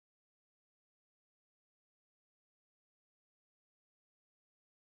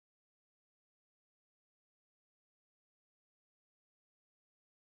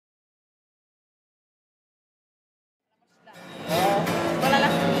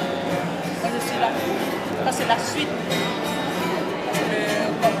suite.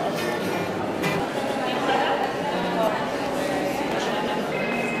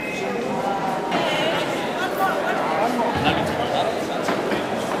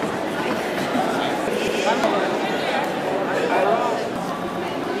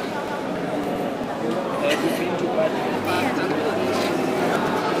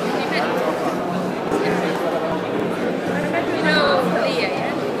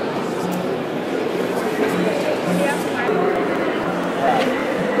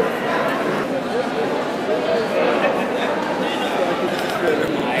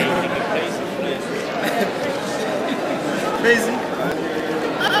 Crazy.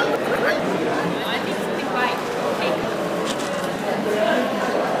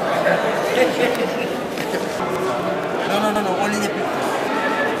 No, only the people.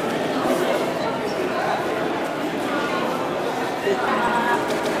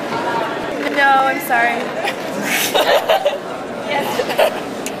 No, I'm sorry. Yes.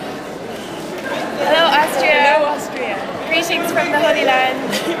 Hello, Austria. Hello, Austria. Greetings from the Holy Land,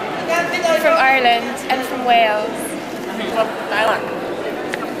 from Ireland, and from Wales. From Thailand.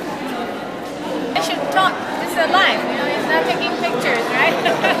 I should talk. This is a live. You know, he's not taking pictures, right?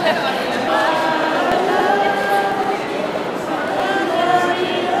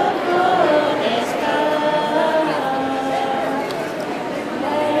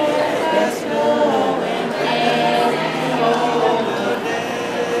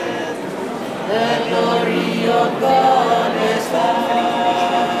 God is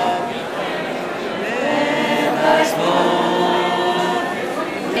found. Let us mourn.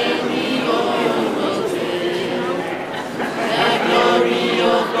 The glory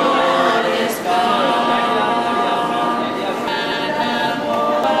of God.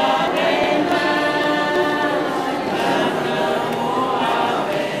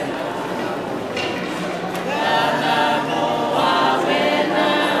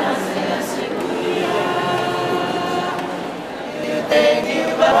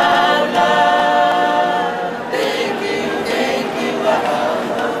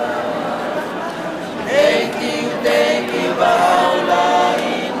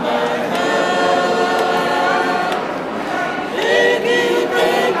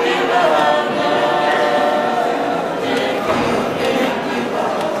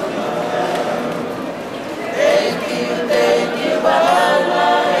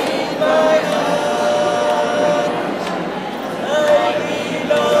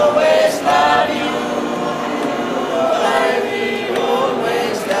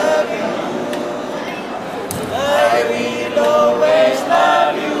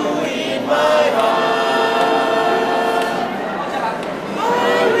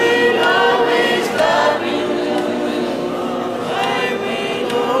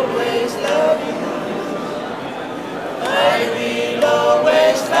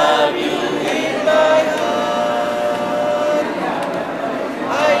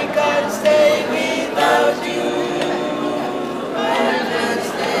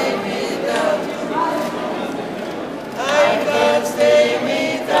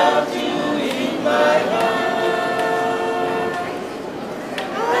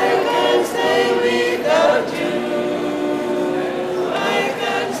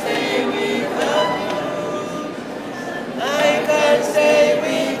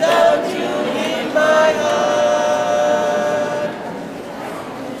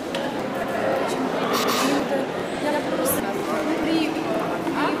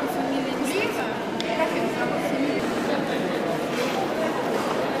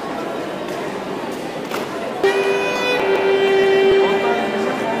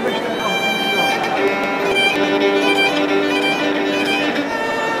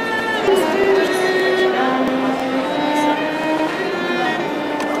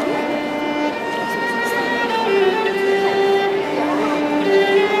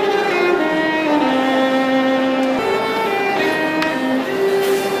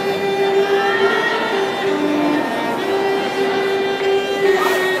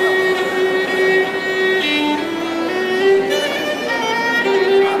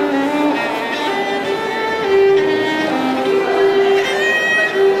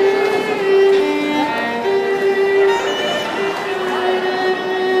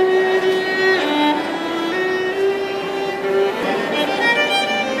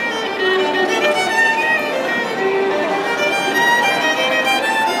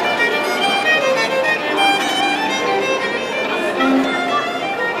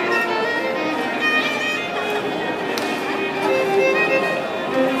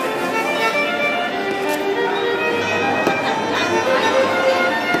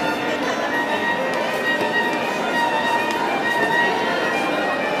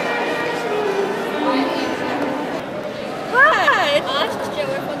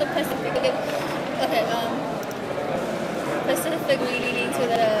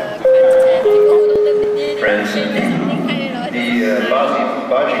 The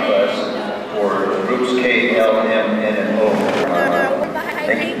Bahá'í class for groups K, L, M, N, and O. Bahai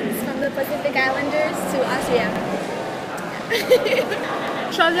Greeks from the Pacific Islanders to Austria.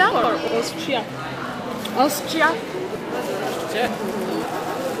 Australia or Austria? Austria.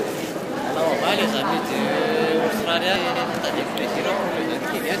 Alors, on va les amis d'Australie, c'est-à-dire les Européens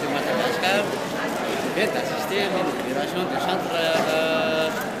qui viennent de Madagascar, viennent d'assister à l'inauguration du centre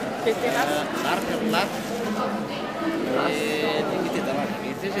d'art et d'unité de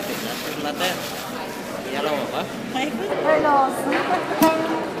l'organisation, c'était là sur la terre. Et alors, on va.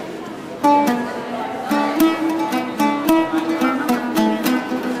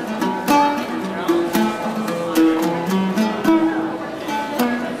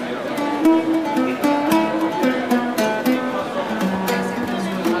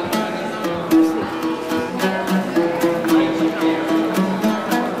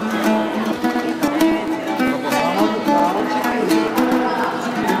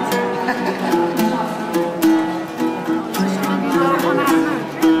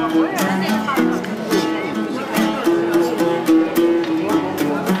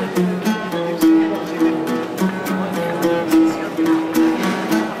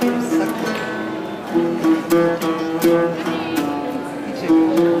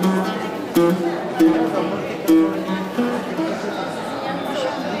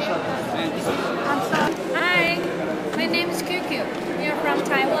 Hi, my name is QQ. We are from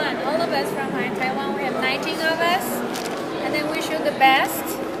Taiwan. All of us from Taiwan. We have 19 of us, and then wish you the best.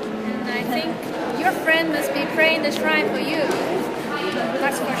 And I think your friend must be praying the shrine for you.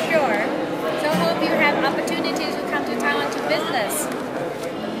 That's for sure. So hope you have opportunities to come to Taiwan to visit us.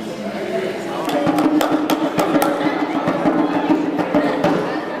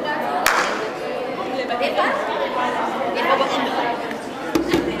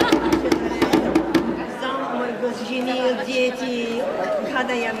 Дети,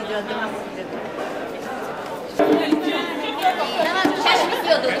 когда я видела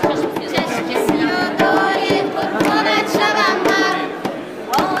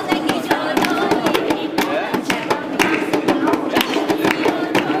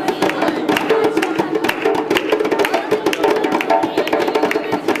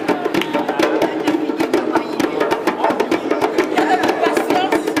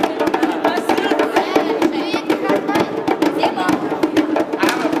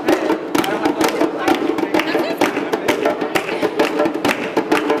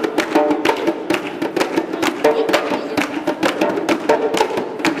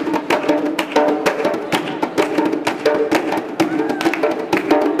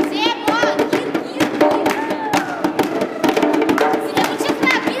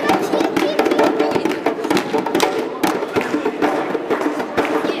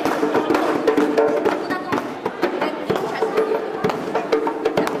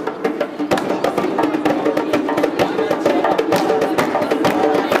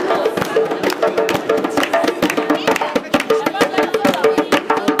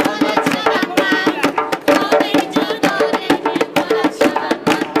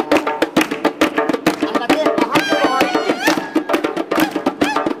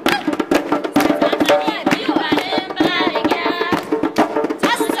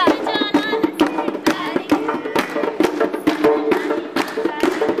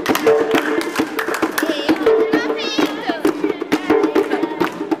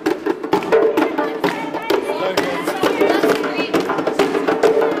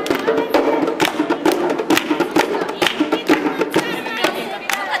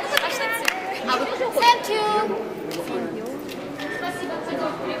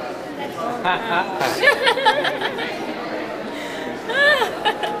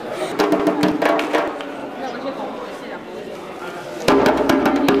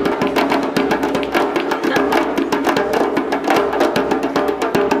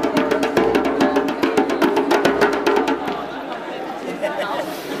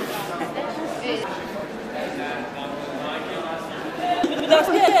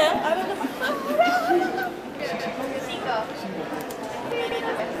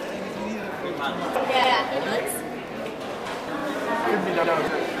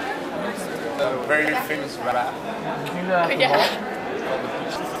Very famous rap.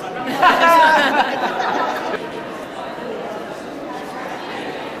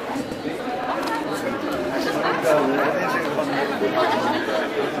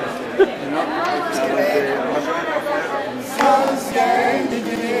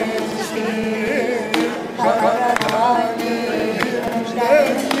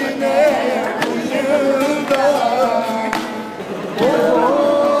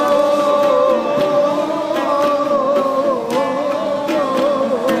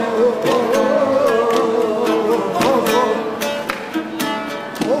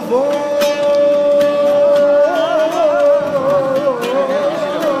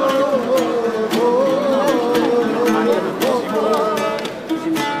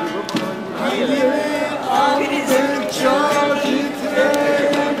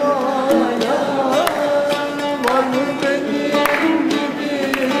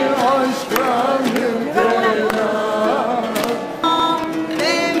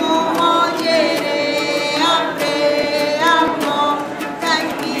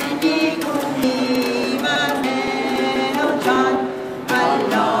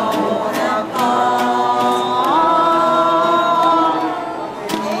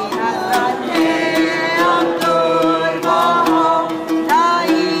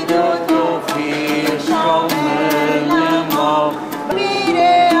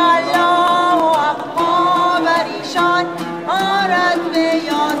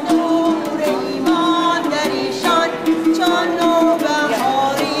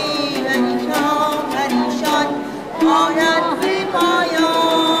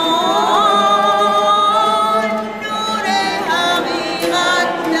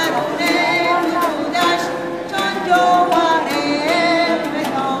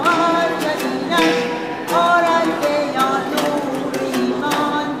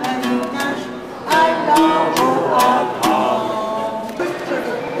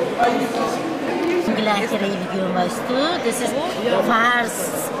 weißt du? Das ist Fars,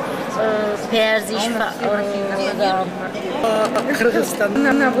 Persisch oder... Кыргызстан,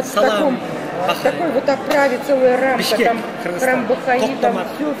 салам, такой вот оправе целая рамка, там храм Бахаи, там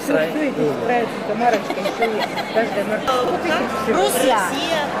все здесь нравится, марочка, каждая марка.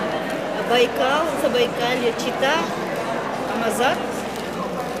 Россия, Байкал, Забайкалье, Чита, Амазат.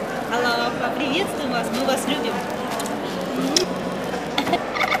 Аллах, приветствуем вас, мы вас любим.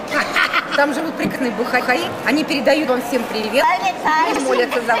 Там живут прекрасные Бахаи, они передают вам всем привет и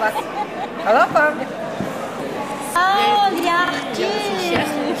молятся за вас. Аллаха! Я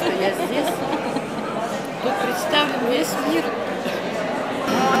счастлива, что я здесь. Тут представлен весь мир.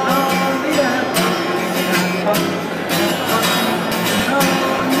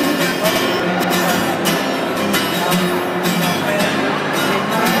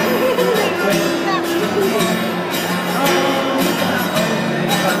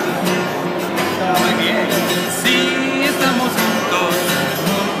 Sí, estamos juntos,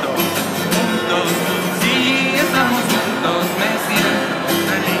 juntos, juntos. Sí, estamos juntos, me siento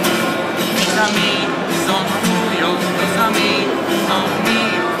feliz. Mis amigos son tuyos, tus amigos son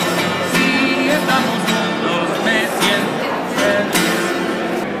míos. Sí, estamos juntos, me siento feliz.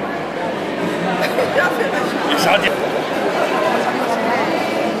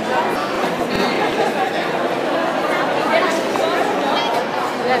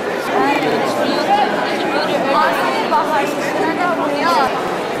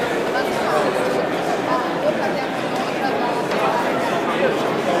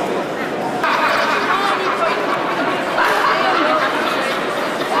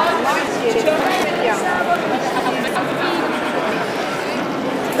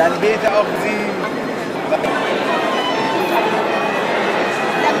 Dann bete auch sie.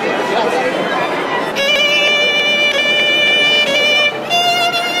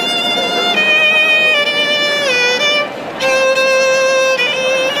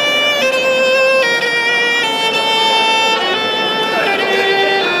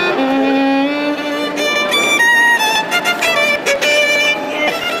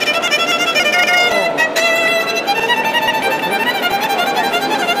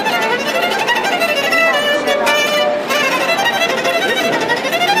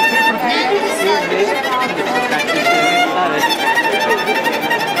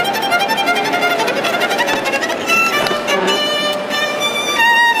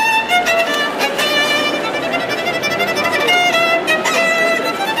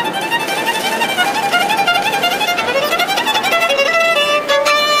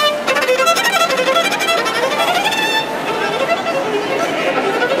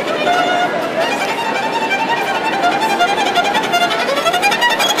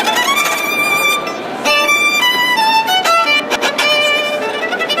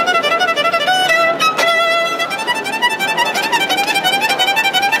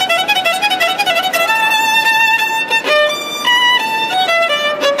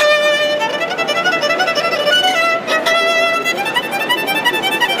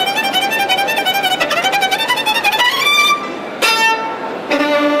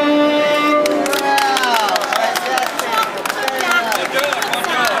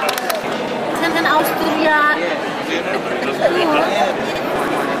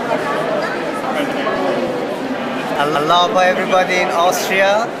 Aloha everybody in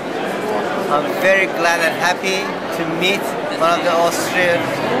Austria. I'm very glad and happy to meet one of the Austrian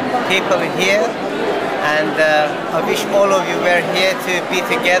people here, and I wish all of you were here to be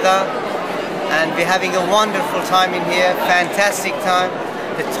together and we're having a wonderful time in here, fantastic time,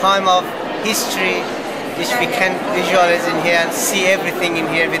 the time of history which we can visualize in here and see everything in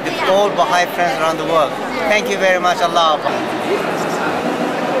here with all Baha'i friends around the world. Thank you very much. Allah. Did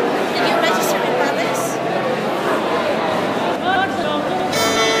you register with brothers?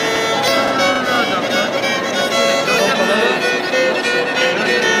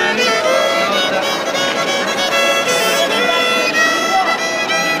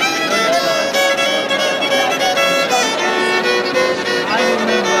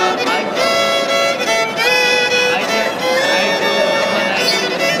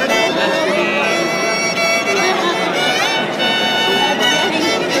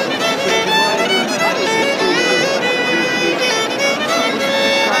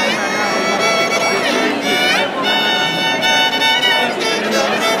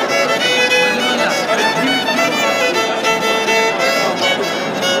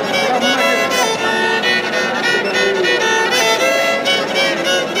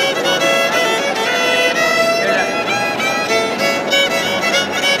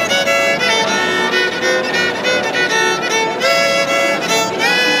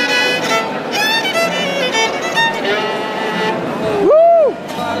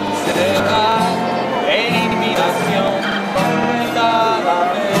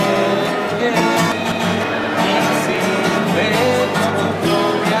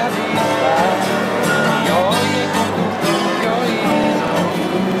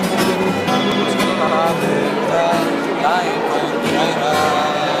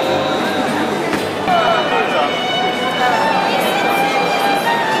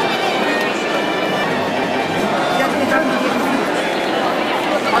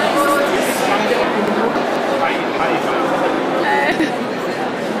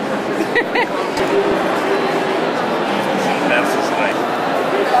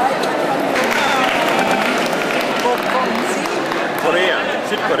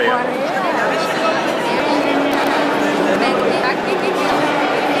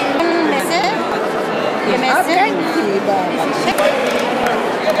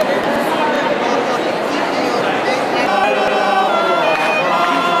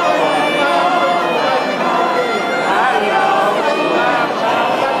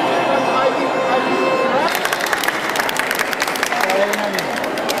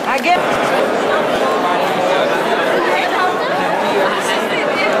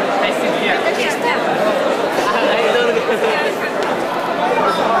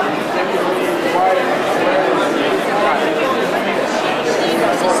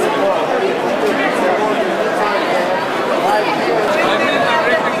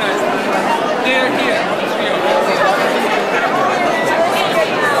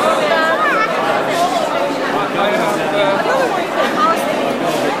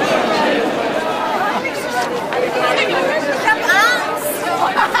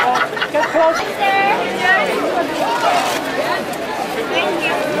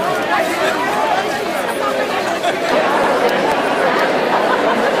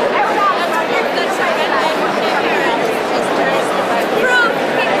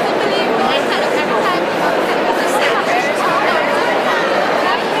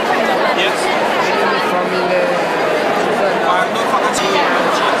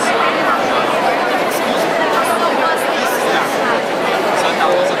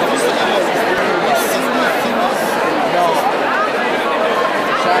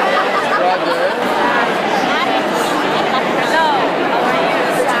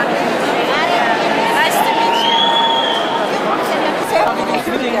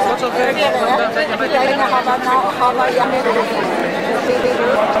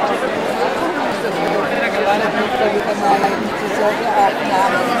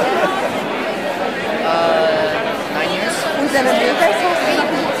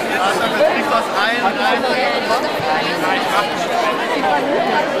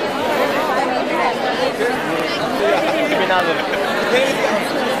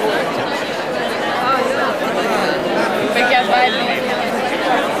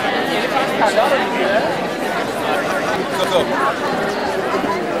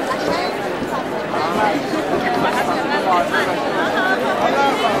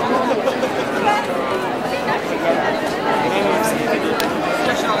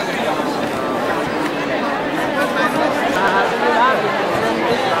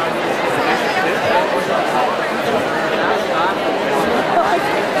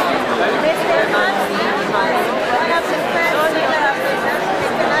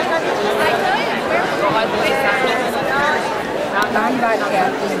 Dann war er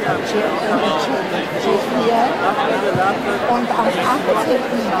in Tschechien und am 18.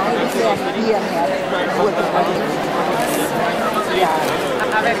 Mai ist er hierher wurde. Ja.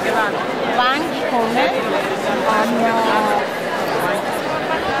 Wann gekommen?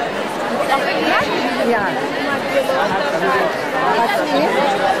 Ja.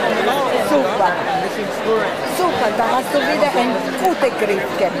 Super. Super, da hast du wieder einen guten Griff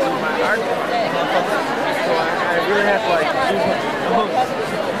genommen.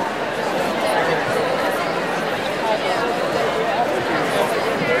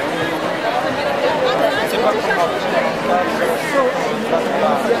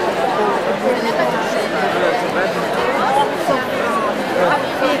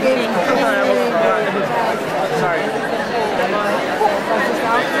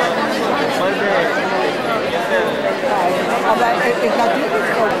 Aber natürlich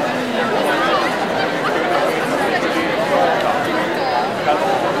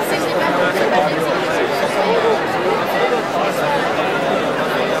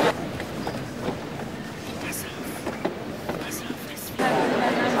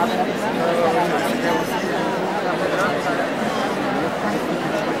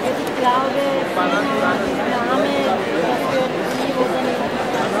Ich glaube, der Name dafür, die wo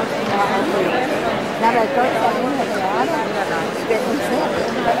na, weil Gott erinnert der uns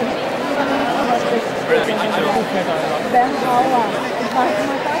Ben Hauer, ich weiß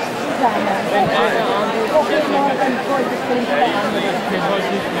mal das zusammen. Morgen voll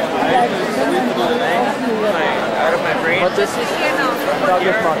Was ist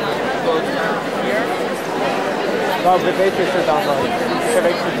das? Da bewegt sich der damals.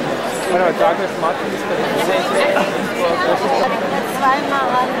 Verwechselt. Oder Douglas Martin ist zweimal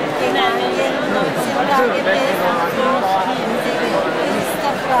an den Anliegen und sind da gewesen. Das ist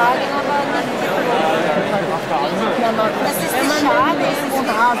der Frage, aber nicht das ist die Schade. Und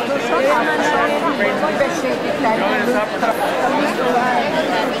hast du schon bestätigt deine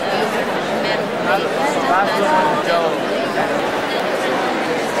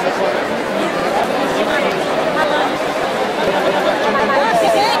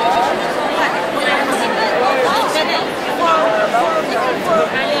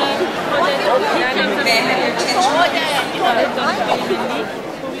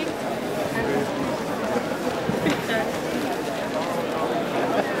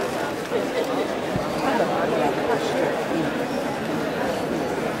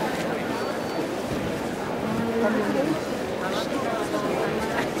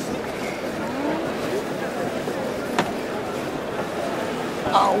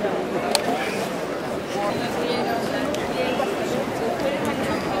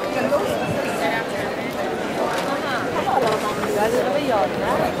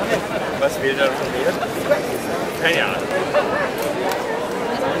Was will der von mir? Keine Ahnung.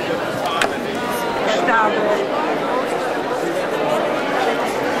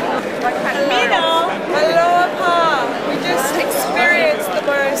 Hello, Papa. We just experienced the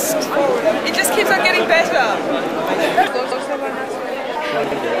most. It just keeps on getting better.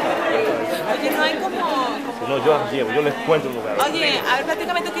 Oye, no hay como... No, yo las llevo, yo les cuento el lugar. Oye, a ver,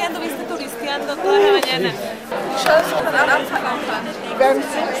 prácticamente tú ya anduviste turisteando toda la mañana.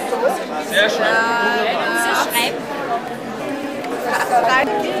 Sehr schön.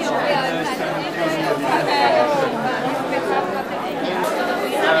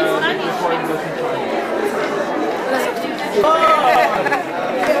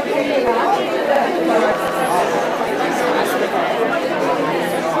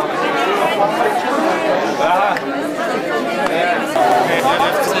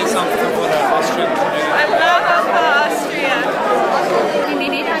 I love Austria.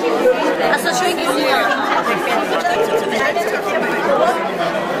 Hast du schön gesehen?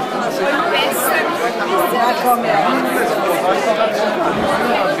 Ja, komm her.